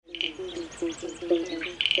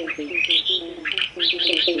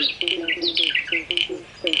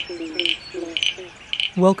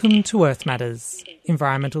Welcome to Earth Matters,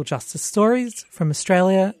 environmental justice stories from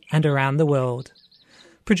Australia and around the world.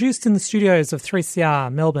 Produced in the studios of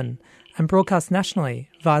 3CR Melbourne and broadcast nationally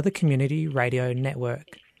via the Community Radio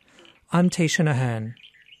Network. I'm Tisha Nahern.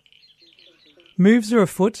 Moves are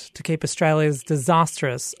afoot to keep Australia's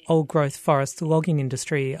disastrous old-growth forest logging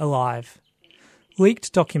industry alive.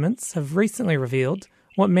 Leaked documents have recently revealed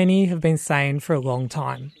what many have been saying for a long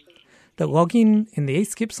time, that logging in the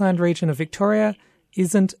East Gippsland region of Victoria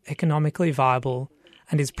isn't economically viable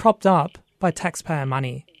and is propped up by taxpayer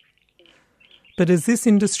money. But as this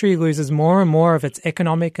industry loses more and more of its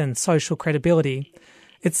economic and social credibility,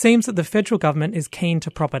 it seems that the federal government is keen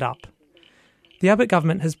to prop it up. The Abbott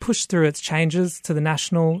government has pushed through its changes to the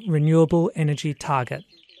National Renewable Energy Target.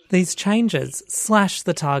 These changes slash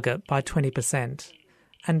the target by 20%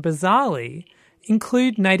 and, bizarrely,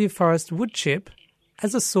 include native forest wood chip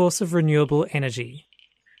as a source of renewable energy.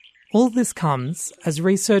 All this comes as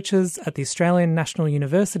researchers at the Australian National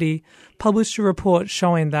University published a report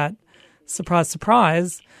showing that, surprise,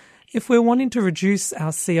 surprise, if we're wanting to reduce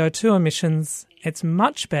our CO2 emissions, it's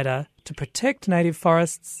much better to protect native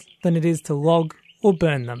forests than it is to log or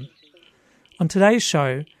burn them. On today's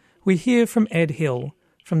show, we hear from Ed Hill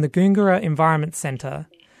from the Goongerah Environment Centre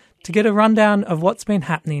to get a rundown of what's been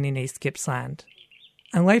happening in East Gippsland.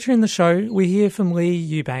 And later in the show, we hear from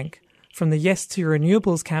Lee Eubank from the Yes to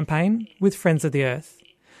Renewables campaign with Friends of the Earth.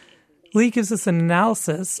 Lee gives us an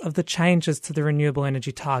analysis of the changes to the renewable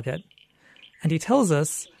energy target, and he tells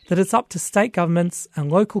us that it's up to state governments and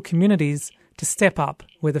local communities to step up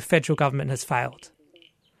where the federal government has failed.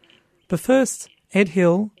 But first, Ed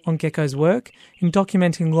Hill on GECO's work in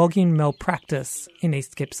documenting logging malpractice in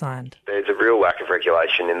East Gippsland. There's a real lack of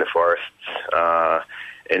regulation in the forests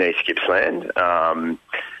in East Gippsland.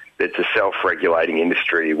 It's a self-regulating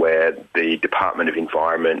industry where the Department of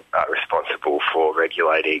Environment are responsible for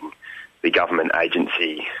regulating the government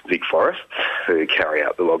agency Vic Forests, who carry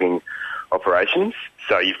out the logging operations.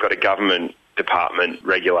 So you've got a government department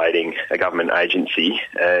regulating a government agency,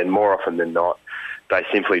 and more often than not, they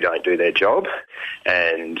simply don't do their job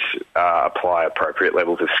and apply appropriate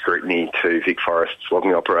levels of scrutiny to Vic Forests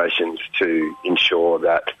logging operations to ensure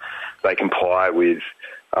that they comply with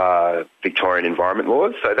Victorian environment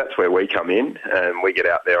laws. So that's where we come in, and we get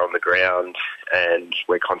out there on the ground and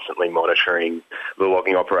we're constantly monitoring the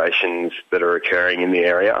logging operations that are occurring in the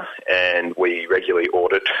area, and we regularly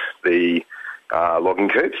audit the logging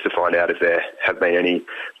coops to find out if there have been any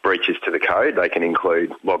breaches to the code. They can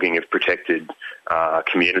include logging of protected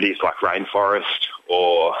communities like rainforest,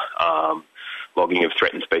 or logging of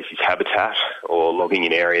threatened species habitat, or logging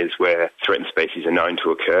in areas where threatened species are known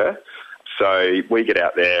to occur. So we get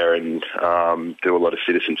out there and do a lot of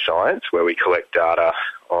citizen science where we collect data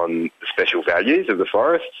on the special values of the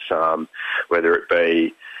forests, whether it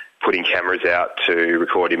be putting cameras out to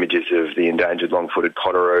record images of the endangered long-footed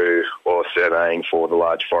potteroo, or surveying for the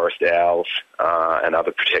large forest owls and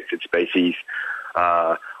other protected species,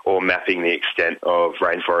 or mapping the extent of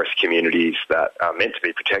rainforest communities that are meant to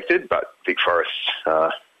be protected, but Vic Forests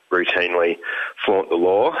routinely flaunt the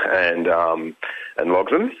law and log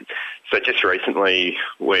them. So just recently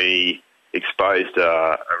we exposed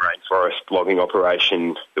a rainforest logging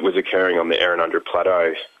operation that was occurring on the Errinundra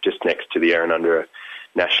Plateau, just next to the Errinundra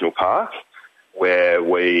National Park, where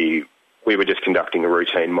we were just conducting a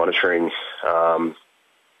routine monitoring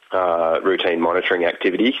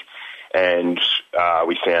activity, and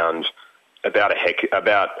we found about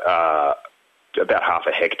half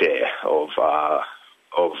a hectare of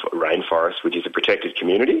rainforest, which is a protected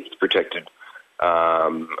community. It's protected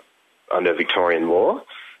under Victorian law,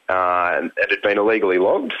 and it had been illegally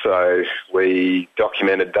logged. So we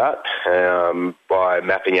documented that by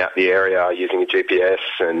mapping out the area using a GPS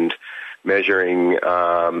and measuring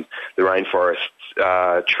the rainforest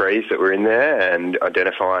trees that were in there and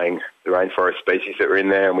identifying the rainforest species that were in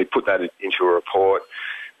there, and we put that into a report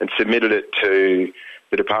and submitted it to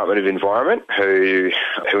the Department of Environment, who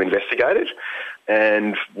investigated.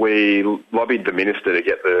 And we lobbied the minister to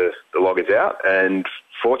get the loggers out, and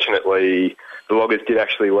fortunately the loggers did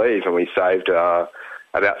actually leave, and we saved about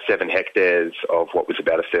 7 hectares of what was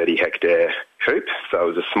about a 30-hectare coop. So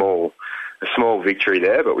it was a small victory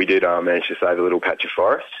there, but we did manage to save a little patch of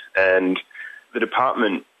forest. And the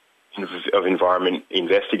Department of Environment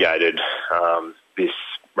investigated this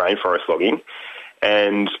rainforest logging,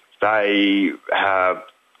 and they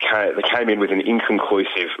came in with an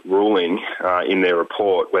inconclusive ruling in their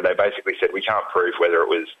report, where they basically said we can't prove whether it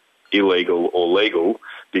was illegal or legal,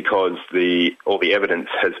 because all the evidence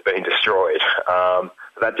has been destroyed.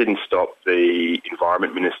 That didn't stop the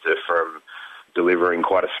Environment Minister from delivering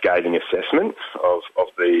quite a scathing assessment of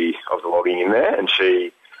the logging in there, and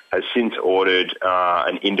she has since ordered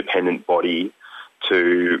an independent body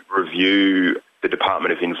to review the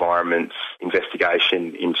Department of Environment's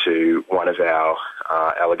investigation into one of our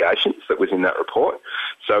allegations that was in that report.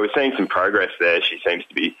 So we're seeing some progress there. She seems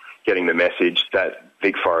to be getting the message that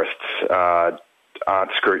VicForests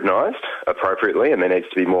aren't scrutinised appropriately and there needs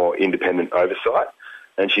to be more independent oversight.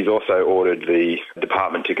 And she's also ordered the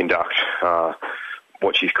department to conduct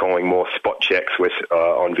what she's calling more spot checks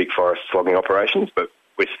on VicForests logging operations, but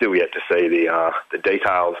we're still yet to see the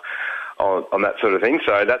details on that sort of thing.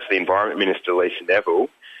 So that's the Environment Minister, Lisa Neville.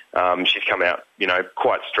 She's come out,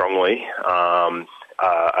 quite strongly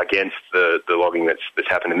against the logging that's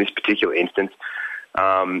happened in this particular instance.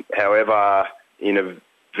 However, in a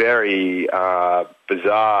very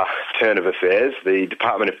bizarre turn of affairs, the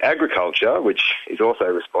Department of Agriculture, which is also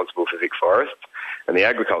responsible for VicForests, and the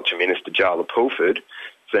Agriculture Minister, Jala Pulford,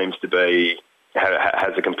 seems to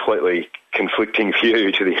has a completely conflicting view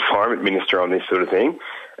to the Environment Minister on this sort of thing.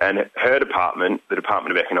 And her department, the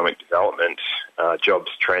Department of Economic Development,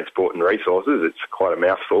 Jobs, Transport and Resources, it's quite a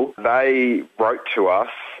mouthful, they wrote to us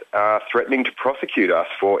threatening to prosecute us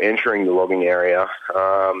for entering the logging area,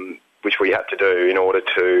 which we had to do in order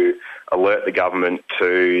to alert the government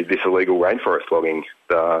to this illegal rainforest logging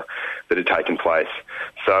that had taken place.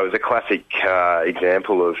 So it was a classic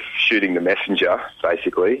example of shooting the messenger,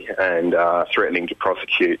 basically, and threatening to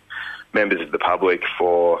prosecute members of the public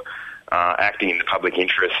for acting in the public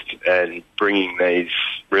interest and bringing these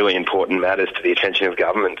really important matters to the attention of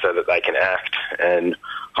government so that they can act and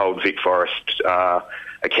hold VicForest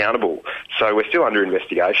accountable. So we're still under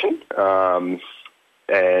investigation.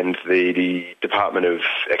 And the Department of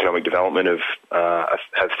Economic Development have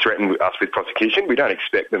threatened us with prosecution. We don't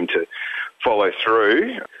expect them to follow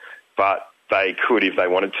through, but they could if they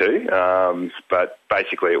wanted to. But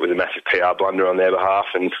basically it was a massive PR blunder on their behalf,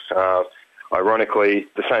 and ironically,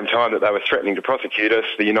 at the same time that they were threatening to prosecute us,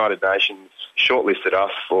 the United Nations shortlisted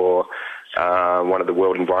us for one of the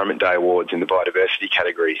World Environment Day Awards in the biodiversity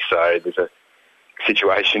category. So there's a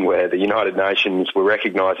situation where the United Nations were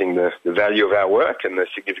recognising the value of our work and the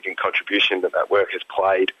significant contribution that work has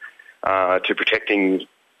played to protecting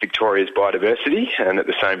Victoria's biodiversity, and at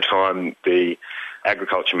the same time the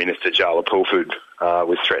Agriculture Minister, Jala Pulford,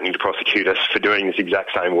 was threatening to prosecute us for doing this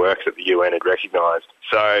exact same work that the UN had recognised.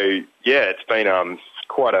 So, yeah, it's been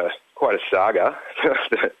quite a saga,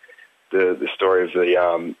 the story of the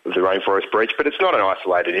rainforest breach, but it's not an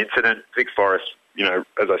isolated incident. VicForests,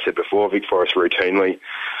 as I said before, VicForests routinely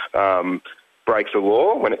breaks the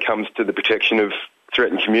law when it comes to the protection of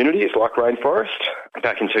threatened communities like rainforest.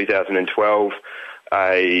 Back in 2012,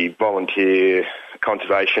 a volunteer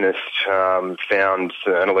conservationist found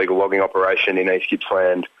an illegal logging operation in East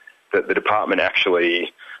Gippsland that the department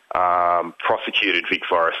actually prosecuted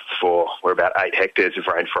VicForests for, where about 8 hectares of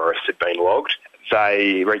rainforest had been logged.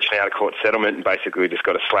 They reached an out-of-court settlement and basically just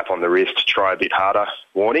got a slap on the wrist, try a bit harder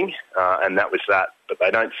warning, and that was that. But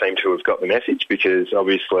they don't seem to have got the message because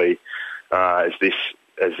obviously, as this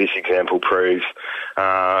example proves,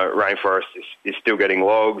 rainforest is still getting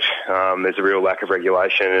logged. There's a real lack of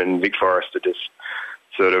regulation, and VicForests are just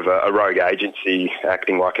sort of a rogue agency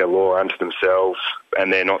acting like a law unto themselves,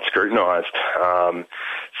 and they're not scrutinised.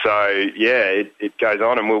 It goes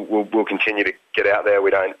on, and we'll continue to get out there. We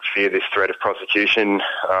don't fear this threat of prosecution,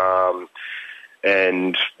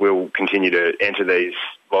 and we'll continue to enter these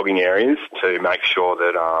logging areas to make sure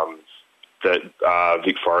that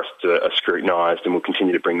VicForests are scrutinised, and we'll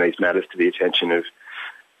continue to bring these matters to the attention of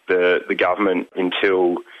the government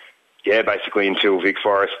until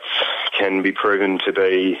VicForests can be proven to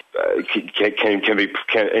be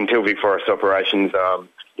until VicForest operations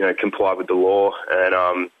comply with the law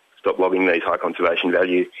and stop logging these high conservation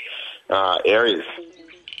value areas.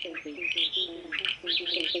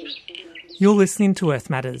 You're listening to Earth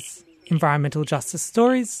Matters, environmental justice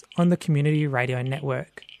stories on the Community Radio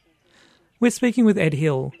Network. We're speaking with Ed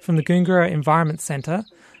Hill from the Goongerah Environment Centre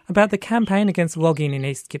about the campaign against logging in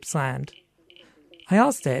East Gippsland. I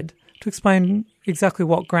asked Ed to explain exactly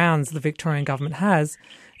what grounds the Victorian government has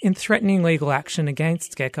in threatening legal action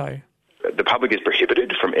against Gecko. The public is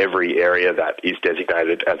prohibited from every area that is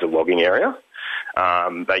designated as a logging area.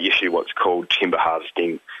 They issue what's called timber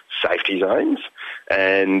harvesting safety zones,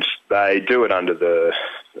 and they do it under they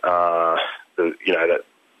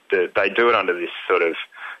do it under this sort of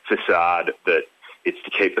facade that it's to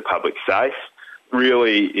keep the public safe.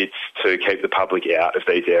 really it's to keep the public out of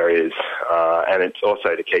these areas, and it's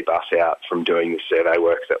also to keep us out from doing the survey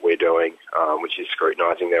work that we're doing, which is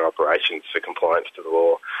scrutinising their operations for compliance to the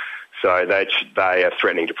law. So they are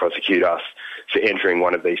threatening to prosecute us for entering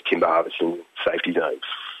one of these timber harvesting safety zones.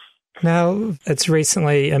 Now, it's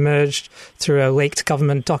recently emerged through a leaked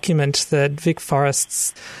government document that Vic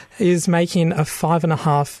Forests is making a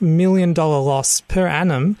 $5.5 million loss per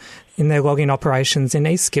annum in their logging operations in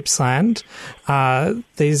East Gippsland.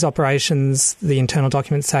 These operations, the internal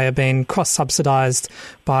documents say, are being cross-subsidised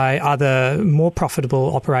by other more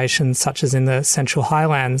profitable operations, such as in the Central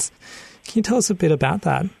Highlands. Can you tell us a bit about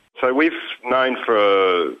that? So we've known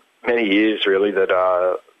for many years, really,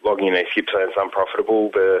 that logging in East Gippsland is unprofitable.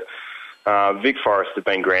 The Vic Forests have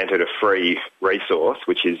been granted a free resource,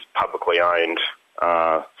 which is publicly owned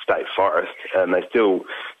state forest, and they still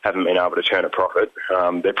haven't been able to turn a profit.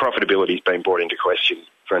 Their profitability has been brought into question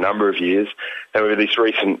for a number of years. However, these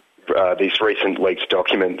recent leaked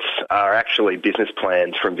documents are actually business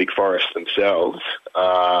plans from Vic Forests themselves,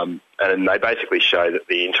 and they basically show that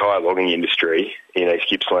the entire logging industry in East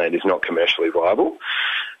Gippsland is not commercially viable,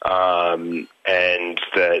 and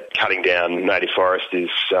that cutting down native forest is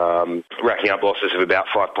racking up losses of about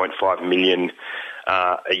 $5.5 million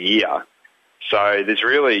a year. So there's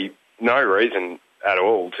really no reason at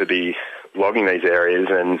all to be logging these areas,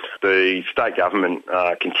 and the state government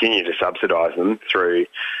continue to subsidise them through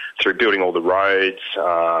building all the roads,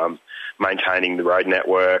 maintaining the road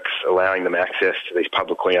networks, allowing them access to these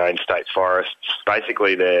publicly owned state forests.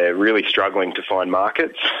 Basically, they're really struggling to find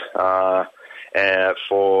markets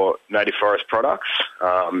for native forest products,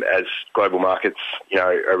 as global markets,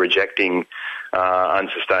 are rejecting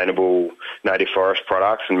unsustainable native forest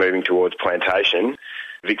products and moving towards plantation.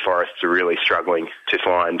 Vic Forests are really struggling to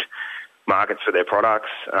find markets for their products.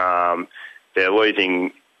 They're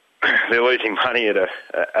losing money at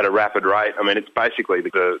a rapid rate. I mean, it's basically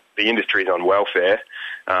the industry's on welfare,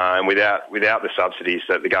 and without the subsidies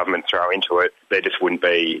that the government throw into it, there just wouldn't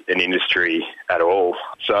be an industry at all.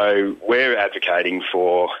 So we're advocating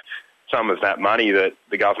for some of that money that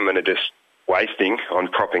the government are just wasting on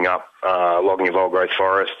propping up logging of old-growth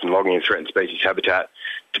forests and logging of threatened species habitat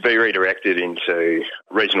to be redirected into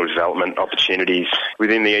regional development opportunities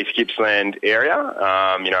within the East Gippsland area.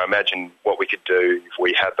 Imagine what we could do if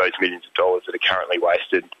we had those millions of dollars that are currently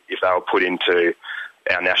wasted, if they were put into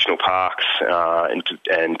our national parks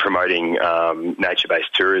and promoting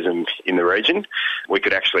nature-based tourism in the region. We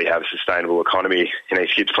could actually have a sustainable economy in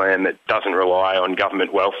East Gippsland that doesn't rely on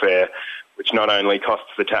government welfare, which not only costs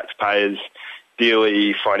the taxpayers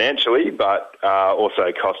dearly financially, but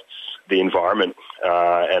also costs the environment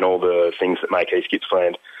and all the things that make East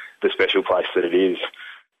Gippsland the special place that it is.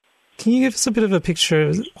 Can you give us a bit of a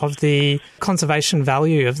picture of the conservation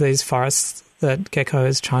value of these forests that GECO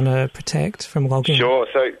is trying to protect from logging? Sure.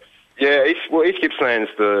 So, East Gippsland's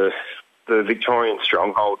the Victorian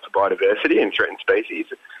stronghold for biodiversity and threatened species.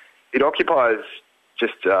 It occupies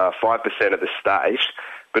just 5% of the state,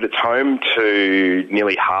 but it's home to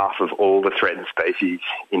nearly half of all the threatened species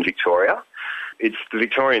in Victoria. It's the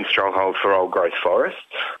Victorian stronghold for old-growth forests,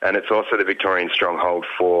 and it's also the Victorian stronghold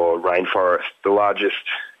for rainforest. The largest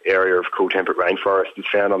area of cool temperate rainforest is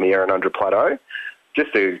found on the Errinundra Plateau,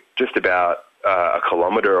 just about a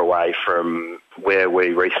kilometre away from where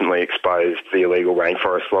we recently exposed the illegal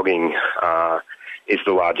rainforest logging, is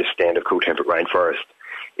the largest stand of cool temperate rainforest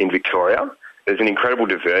in Victoria. There's an incredible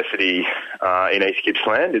diversity in East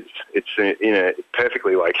Gippsland. It's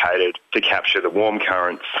perfectly located to capture the warm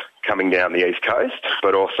currents coming down the east coast,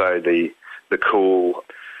 but also the cool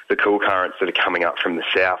currents that are coming up from the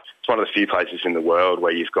south. It's one of the few places in the world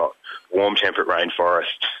where you've got warm temperate rainforest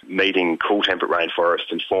meeting cool temperate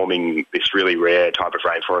rainforest and forming this really rare type of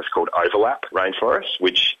rainforest called overlap rainforest,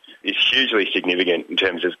 which is hugely significant in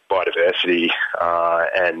terms of biodiversity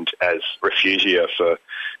and as refugia for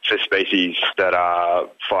species that are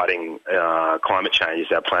fighting climate change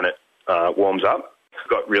as our planet warms up. We've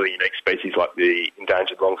got really unique species like the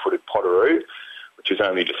endangered long-footed potteroo, which was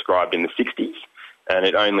only described in the 60s, and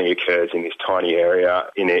it only occurs in this tiny area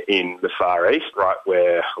in the Far East, right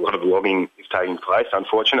where a lot of the logging is taking place,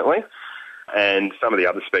 unfortunately. And some of the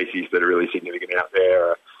other species that are really significant out there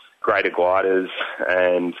are greater gliders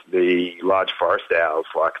and the large forest owls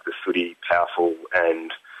like the sooty, powerful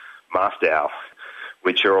and masked owl,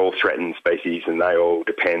 which are all threatened species, and they all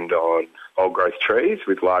depend on old-growth trees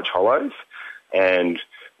with large hollows. And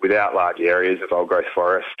without large areas of old-growth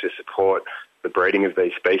forest to support the breeding of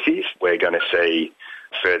these species, we're going to see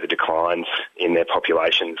further declines in their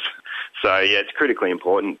populations So, yeah, it's critically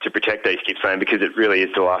important to protect East Gippsland because it really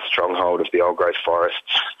is the last stronghold of the old-growth forests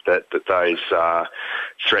that those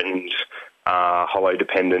threatened,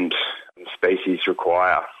 hollow-dependent species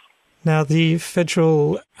require. Now, the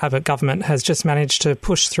federal Abbott government has just managed to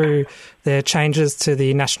push through their changes to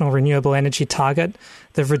the National Renewable Energy Target.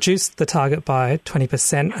 They've reduced the target by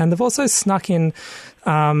 20%, and they've also snuck in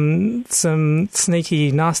some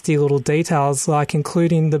sneaky, nasty little details, like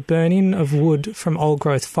including the burning of wood from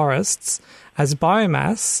old-growth forests as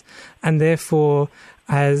biomass and therefore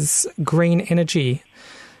as green energy.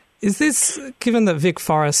 Is this, given that Vic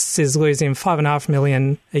Forests is losing $5.5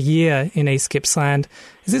 million a year in East Gippsland,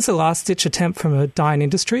 is this a last-ditch attempt from a dying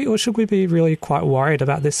industry, or should we be really quite worried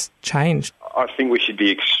about this change? I think we should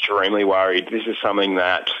be extremely worried. This is something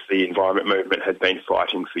that the environment movement has been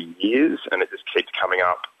fighting for years, and it just keeps coming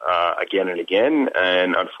up again and again.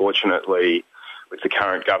 And unfortunately, with the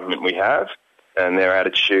current government we have and their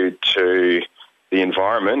attitude to the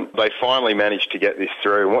environment, they finally managed to get this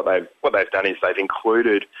through. And what they've done is they've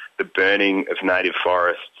included the burning of native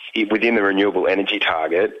forests within the renewable energy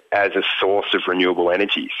target as a source of renewable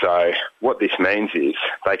energy. So what this means is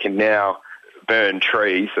they can now burn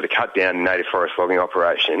trees that are cut down in native forest logging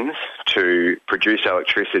operations to produce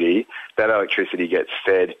electricity. That electricity gets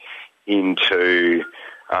fed into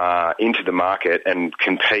the market and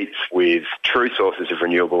competes with true sources of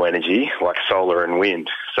renewable energy like solar and wind.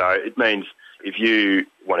 So it means if you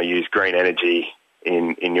want to use green energy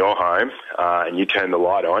in your home and you turn the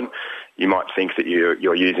light on, you might think that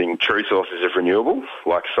you're using true sources of renewable,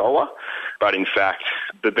 like solar, but in fact,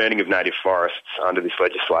 the burning of native forests under this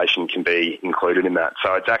legislation can be included in that.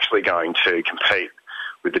 So it's actually going to compete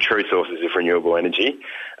with the true sources of renewable energy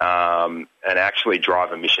and actually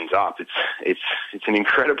drive emissions up. It's an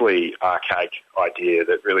incredibly archaic idea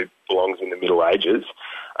that really belongs in the Middle Ages,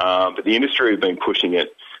 but the industry have been pushing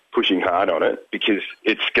hard on it because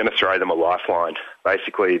it's going to throw them a lifeline.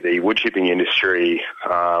 Basically, the wood chipping industry,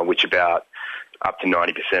 which about up to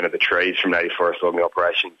 90% of the trees from native forest logging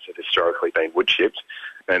operations have historically been wood chipped,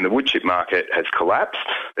 and the wood chip market has collapsed.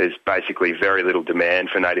 There's basically very little demand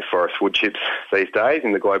for native forest wood chips these days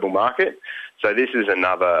in the global market. So this is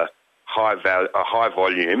another high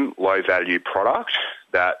volume, low value product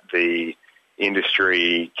that the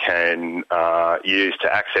industry can use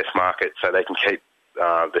to access markets so they can keep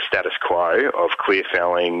the status quo of clear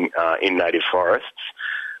felling in native forests,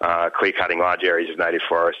 clear cutting large areas of native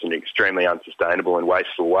forest in an extremely unsustainable and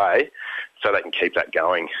wasteful way, so they can keep that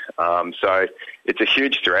going. So it's a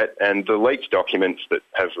huge threat, and the leaked documents that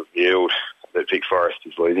have revealed that Vic Forest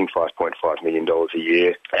is losing $5.5 million a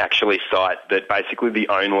year actually cite that basically the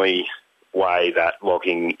only way that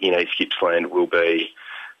logging in East Gippsland will be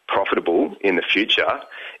profitable in the future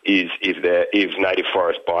is if native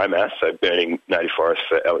forest biomass, so burning native forest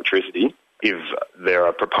for electricity, if there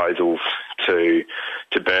are proposals to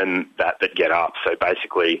burn that get up. So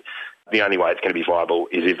basically, the only way it's going to be viable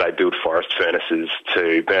is if they build forest furnaces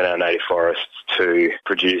to burn our native forests to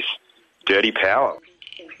produce dirty power.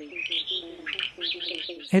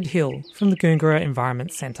 Ed Hill from the Goongerah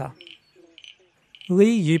Environment Centre.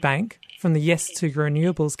 Lee Eubank from the Yes to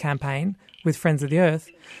Renewables campaign with Friends of the Earth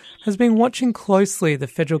has been watching closely the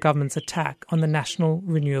federal government's attack on the National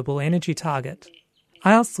Renewable Energy Target.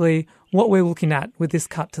 I asked Lee what we're looking at with this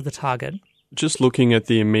cut to the target. Just looking at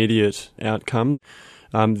the immediate outcome,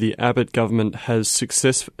 the Abbott government has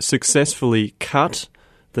successfully cut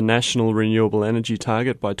the National Renewable Energy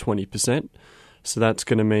Target by 20%. So that's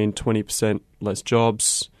going to mean 20% less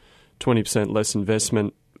jobs, 20% less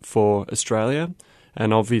investment for Australia,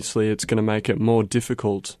 and obviously it's going to make it more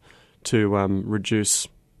difficult to reduce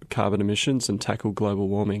carbon emissions and tackle global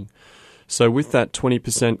warming. So with that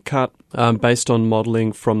 20% cut, based on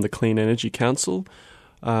modelling from the Clean Energy Council,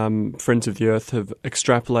 Friends of the Earth have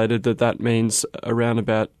extrapolated that means around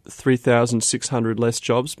about 3,600 less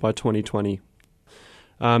jobs by 2020.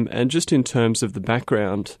 And just in terms of the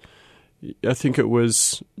background, I think it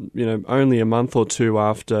was only a month or two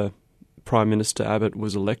after Prime Minister Abbott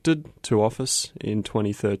was elected to office in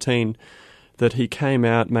 2013 that he came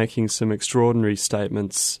out making some extraordinary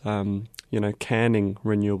statements, canning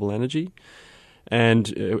renewable energy. And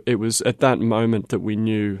it was at that moment that we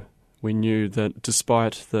knew that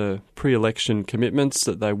despite the pre-election commitments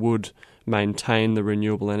that they would maintain the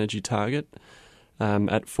renewable energy target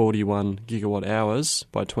at 41 gigawatt hours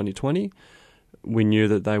by 2020, we knew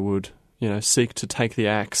that they would seek to take the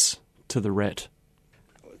axe to the ret.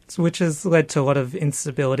 Which has led to a lot of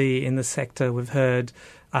instability in the sector. We've heard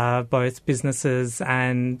both businesses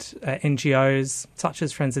and NGOs, such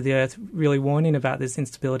as Friends of the Earth, really warning about this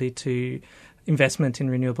instability to investment in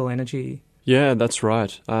renewable energy. Yeah, that's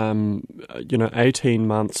right. 18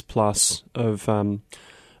 months plus of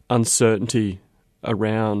uncertainty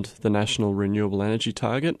around the national renewable energy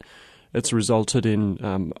target. It's resulted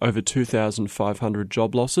in over 2,500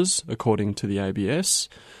 job losses, according to the ABS.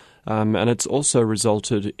 And it's also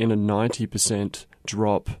resulted in a 90%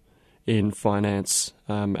 drop in finance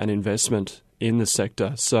and investment in the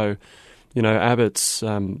sector. So, Abbott's,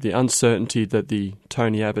 the uncertainty that the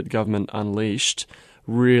Tony Abbott government unleashed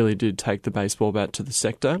really did take the baseball bat to the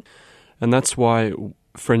sector. And that's why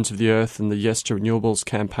Friends of the Earth and the Yes to Renewables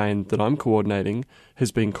campaign that I'm coordinating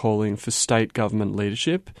has been calling for state government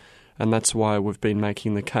leadership. And that's why we've been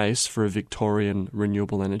making the case for a Victorian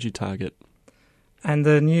renewable energy target. And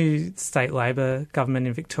the new state Labor government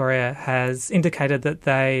in Victoria has indicated that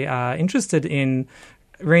they are interested in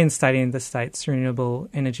reinstating the state's renewable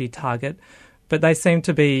energy target, but they seem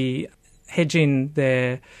to be hedging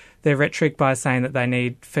their rhetoric by saying that they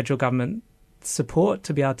need federal government support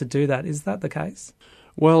to be able to do that. Is that the case?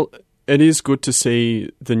 Well, it is good to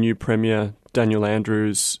see the new Premier, Daniel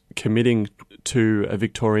Andrews, committing to a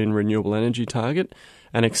Victorian renewable energy target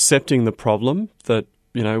and accepting the problem that,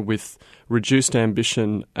 with reduced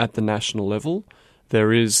ambition at the national level,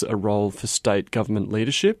 there is a role for state government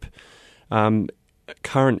leadership.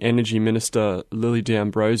 Current Energy Minister Lily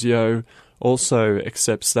D'Ambrosio also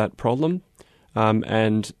accepts that problem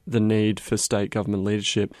and the need for state government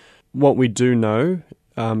leadership. What we do know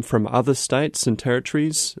from other states and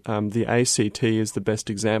territories, the ACT is the best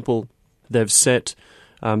example. They've set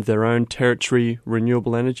their own territory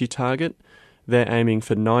renewable energy target. They're aiming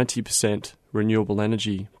for 90% renewable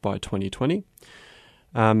energy by 2020.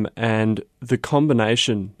 And the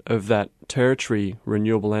combination of that territory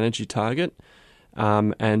renewable energy target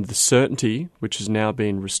and the certainty, which has now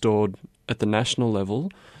been restored at the national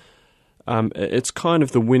level, it's kind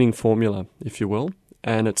of the winning formula, if you will.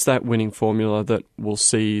 And it's that winning formula that will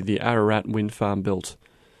see the Ararat wind farm built.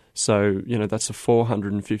 So, that's a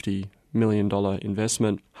 $450 million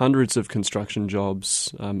investment, hundreds of construction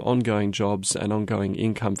jobs, ongoing jobs and ongoing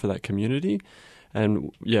income for that community.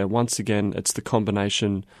 And once again, it's the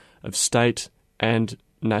combination of state and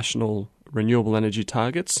national renewable energy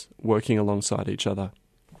targets working alongside each other.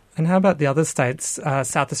 And how about the other states?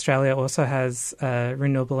 South Australia also has a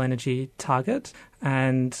renewable energy target,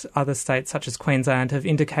 and other states such as Queensland have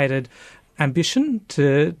indicated ambition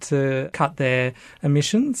to cut their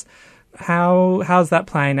emissions. How's that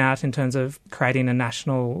playing out in terms of creating a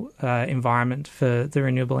national environment for the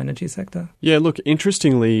renewable energy sector? Yeah, look,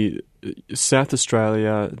 interestingly, South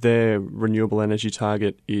Australia, their renewable energy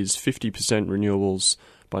target is 50% renewables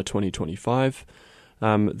by 2025.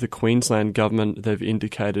 The Queensland government, they've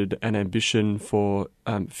indicated an ambition for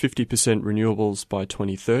 50% renewables by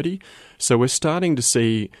 2030. So we're starting to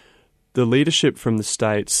see the leadership from the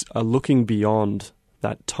states are looking beyond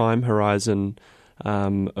that time horizon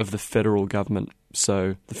of the federal government.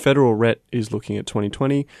 So the federal RET is looking at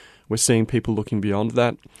 2020. We're seeing people looking beyond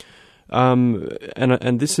that.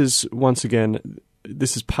 And this is, once again,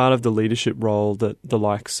 this is part of the leadership role that the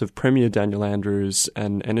likes of Premier Daniel Andrews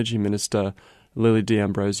and Energy Minister Lily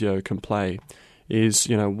D'Ambrosio can play. Is,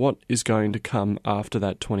 what is going to come after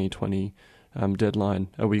that 2020 deadline?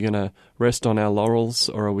 Are we going to rest on our laurels,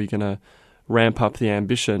 or are we going to ramp up the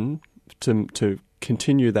ambition to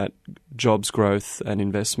continue that jobs growth and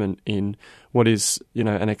investment in what is,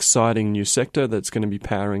 an exciting new sector that's going to be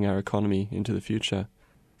powering our economy into the future?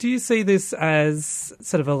 Do you see this as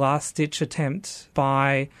sort of a last-ditch attempt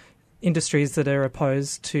by industries that are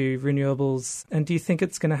opposed to renewables, and do you think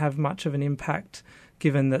it's going to have much of an impact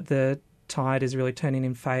given that the tide is really turning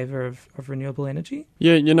in favour of renewable energy?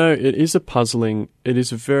 Yeah, it is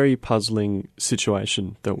a very puzzling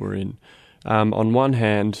situation that we're in. On one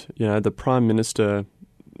hand, the Prime Minister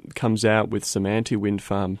comes out with some anti-wind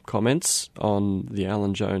farm comments on the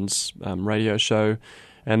Alan Jones radio show,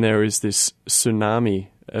 and there is this tsunami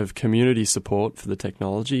of community support for the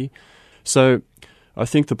technology. So I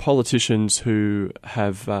think the politicians who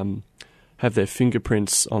have their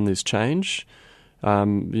fingerprints on this change,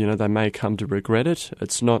 they may come to regret it.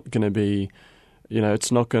 It's not going to be,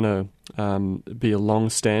 it's not going to be a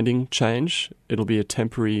long-standing change. It'll be a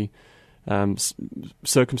temporary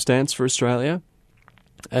circumstance for Australia.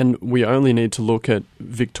 And we only need to look at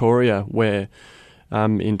Victoria, where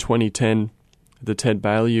in 2010 the Ted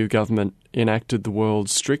Baillieu government enacted the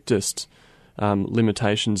world's strictest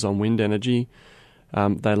limitations on wind energy.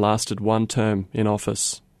 They lasted one term in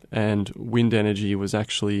office, and wind energy was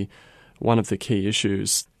actually one of the key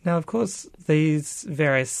issues. Now, of course, these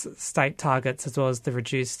various state targets, as well as the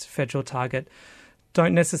reduced federal target,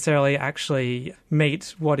 don't necessarily actually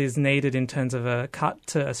meet what is needed in terms of a cut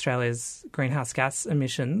to Australia's greenhouse gas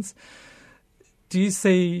emissions. Do you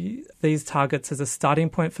see these targets as a starting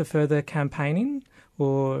point for further campaigning,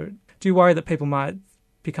 or do you worry that people might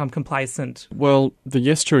become complacent? Well, the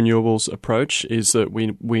Yes to Renewables approach is that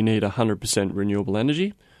we need 100% renewable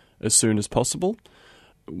energy as soon as possible.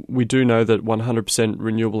 We do know that 100%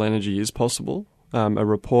 renewable energy is possible. A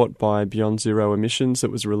report by Beyond Zero Emissions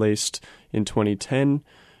that was released in 2010,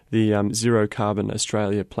 the Zero Carbon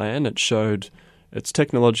Australia plan, it showed it's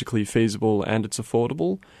technologically feasible and it's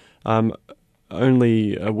affordable.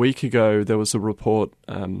 Only a week ago, there was a report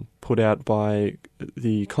put out by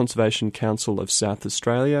the Conservation Council of South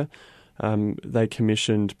Australia. They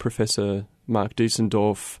commissioned Professor Mark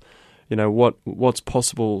Diesendorf, what's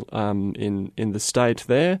possible in the state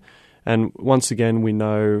there. And once again, we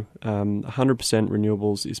know 100%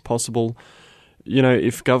 renewables is possible.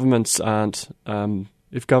 If governments aren't,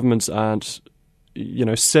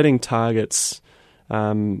 setting targets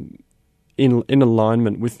in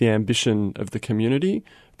alignment with the ambition of the community,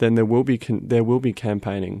 then there will be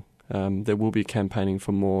campaigning. There will be campaigning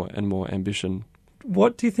for more and more ambition.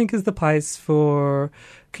 What do you think is the place for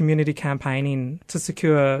community campaigning to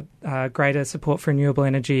secure greater support for renewable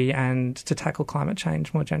energy and to tackle climate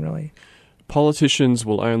change more generally? Politicians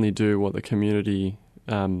will only do what the community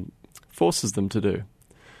forces them to do.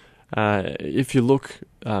 If you look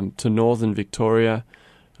to northern Victoria,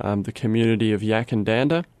 the community of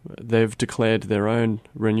Yackandandah, they've declared their own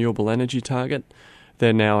renewable energy target.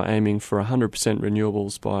 They're now aiming for 100%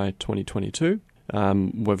 renewables by 2022.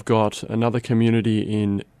 We've got another community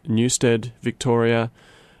in Newstead, Victoria.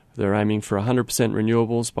 They're aiming for 100%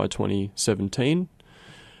 renewables by 2017.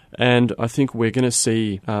 And I think we're going to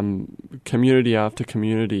see community after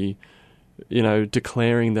community,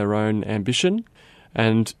 declaring their own ambition.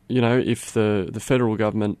 And, if the federal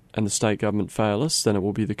government and the state government fail us, then it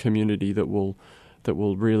will be the community that will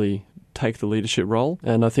really take the leadership role.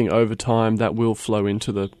 And I think over time that will flow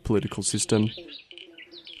into the political system.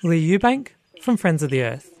 Lee Eubank from Friends of the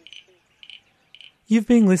Earth. You've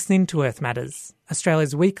been listening to Earth Matters,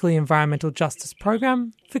 Australia's weekly environmental justice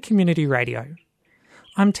program for community radio.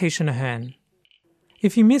 I'm Tisha Nahern.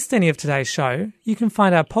 If you missed any of today's show, you can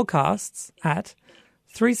find our podcasts at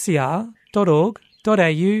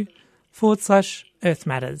 3cr.org.au/Earth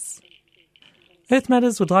Matters. Earth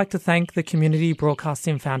Matters would like to thank the Community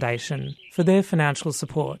Broadcasting Foundation for their financial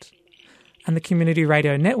support and the Community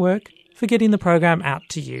Radio Network for getting the program out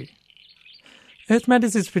to you. Earth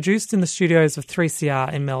Matters is produced in the studios of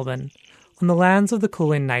 3CR in Melbourne on the lands of the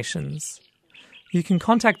Kulin Nations. You can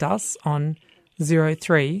contact us on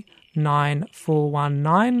 03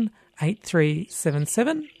 9419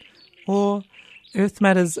 8377 or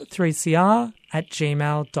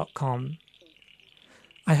earthmatters3cr@gmail.com.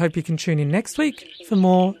 I hope you can tune in next week for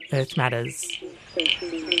more Earth Matters.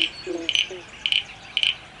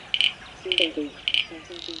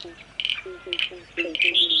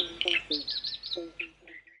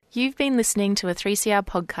 You've been listening to a 3CR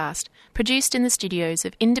podcast produced in the studios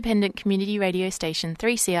of independent community radio station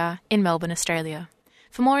 3CR in Melbourne, Australia.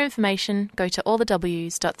 For more information, go to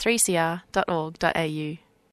allthews.3cr.org.au.